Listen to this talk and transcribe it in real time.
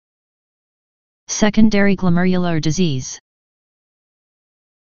Secondary glomerular disease.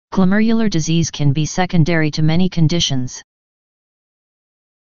 Glomerular disease can be secondary to many conditions.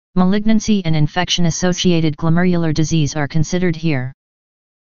 Malignancy and infection-associated glomerular disease are considered here.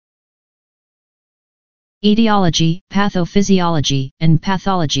 Etiology, pathophysiology, and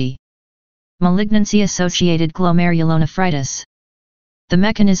pathology. Malignancy-associated glomerulonephritis. The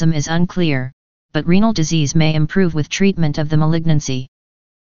mechanism is unclear, but renal disease may improve with treatment of the malignancy.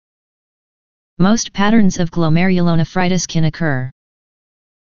 Most patterns of glomerulonephritis can occur.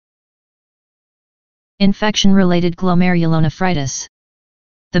 Infection-related glomerulonephritis.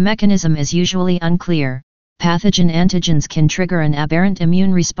 The mechanism is usually unclear. Pathogen antigens can trigger an aberrant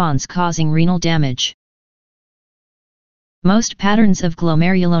immune response causing renal damage. Most patterns of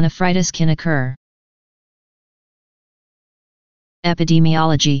glomerulonephritis can occur.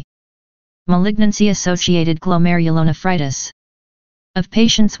 Epidemiology. Malignancy-associated glomerulonephritis. Of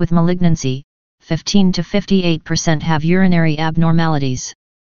patients with malignancy, 15 to 58% have urinary abnormalities.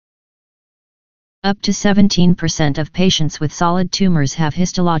 Up to 17% of patients with solid tumors have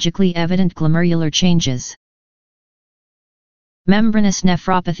histologically evident glomerular changes. Membranous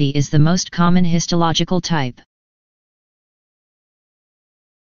nephropathy is the most common histological type.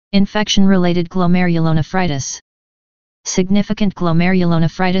 Infection-related glomerulonephritis. Significant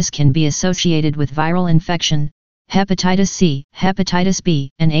glomerulonephritis can be associated with viral infection, hepatitis C, hepatitis B,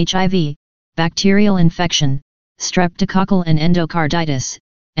 and HIV, bacterial infection, streptococcal and endocarditis,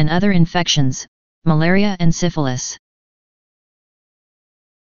 and other infections, malaria and syphilis.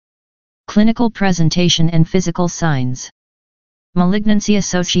 Clinical presentation and physical signs.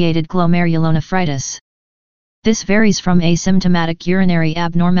 Malignancy-associated glomerulonephritis. This varies from asymptomatic urinary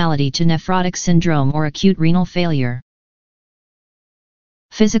abnormality to nephrotic syndrome or acute renal failure.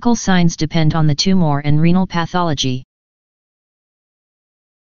 Physical signs depend on the tumor and renal pathology.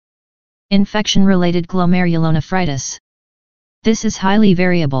 Infection-related glomerulonephritis. This is highly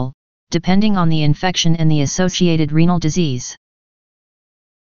variable, depending on the infection and the associated renal disease.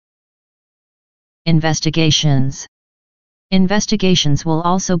 Investigations. Investigations will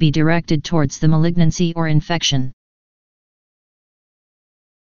also be directed towards the malignancy or infection.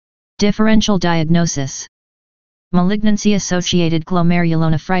 Differential diagnosis. Malignancy-associated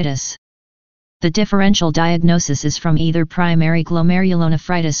glomerulonephritis. The differential diagnosis is from either primary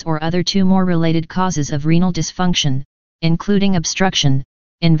glomerulonephritis or other tumor-related causes of renal dysfunction, including obstruction,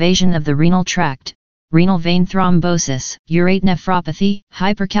 invasion of the renal tract, renal vein thrombosis, urate nephropathy,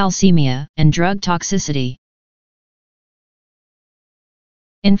 hypercalcemia, and drug toxicity.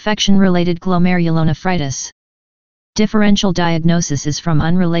 Infection-related glomerulonephritis. Differential diagnosis is from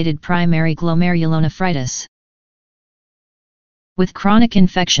unrelated primary glomerulonephritis. With chronic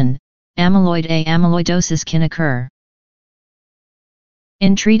infection, amyloid A amyloidosis can occur.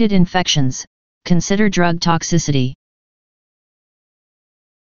 In treated infections, consider drug toxicity.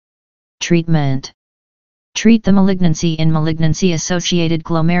 Treatment. Treat the malignancy in malignancy-associated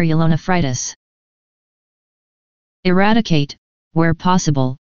glomerulonephritis. Eradicate, where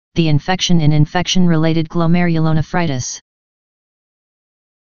possible, the infection in infection-related glomerulonephritis.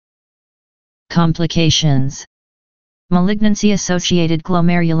 Complications. Malignancy-associated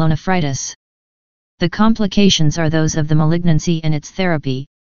glomerulonephritis. The complications are those of the malignancy and its therapy,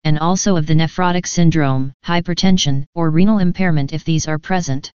 and also of the nephrotic syndrome, hypertension, or renal impairment if these are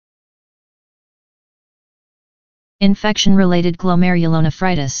present. Infection-related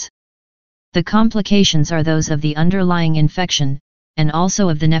glomerulonephritis. The complications are those of the underlying infection, and also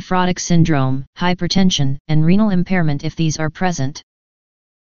of the nephrotic syndrome, hypertension, and renal impairment if these are present.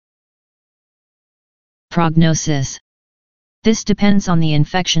 Prognosis. This depends on the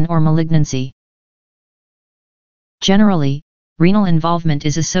infection or malignancy. Generally, renal involvement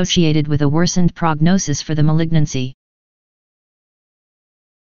is associated with a worsened prognosis for the malignancy.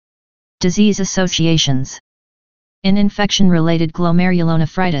 Disease associations. In infection-related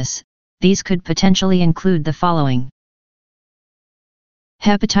glomerulonephritis, these could potentially include the following: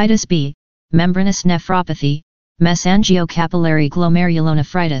 hepatitis B, membranous nephropathy, mesangiocapillary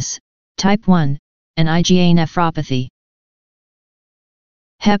glomerulonephritis, type 1, and IgA nephropathy.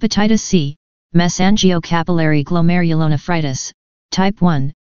 Hepatitis C, mesangiocapillary glomerulonephritis, type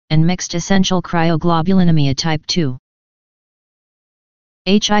 1, and mixed essential cryoglobulinemia type 2.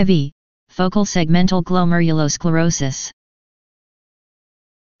 HIV, focal segmental glomerulosclerosis.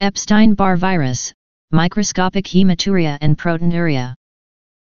 Epstein-Barr virus, microscopic hematuria and proteinuria.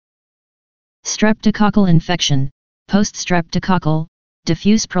 Streptococcal infection, post-streptococcal,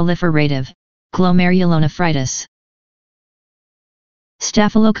 diffuse proliferative, glomerulonephritis.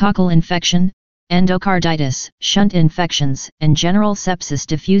 Staphylococcal infection, endocarditis, shunt infections, and general sepsis.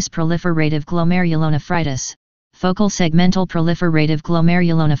 Diffuse proliferative glomerulonephritis, focal segmental proliferative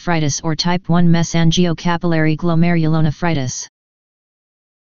glomerulonephritis or type 1 mesangiocapillary glomerulonephritis.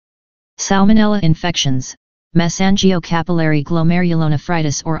 Salmonella infections, mesangiocapillary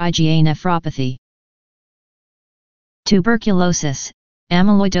glomerulonephritis or IgA nephropathy. Tuberculosis,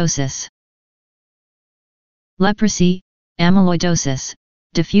 amyloidosis. Leprosy, amyloidosis,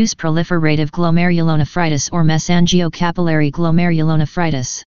 diffuse proliferative glomerulonephritis or mesangiocapillary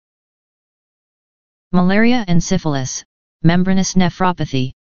glomerulonephritis. Malaria and syphilis, membranous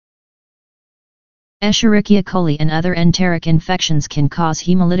nephropathy. Escherichia coli and other enteric infections can cause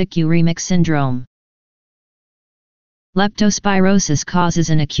hemolytic uremic syndrome. Leptospirosis causes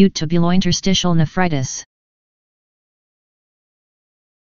an acute tubulointerstitial nephritis.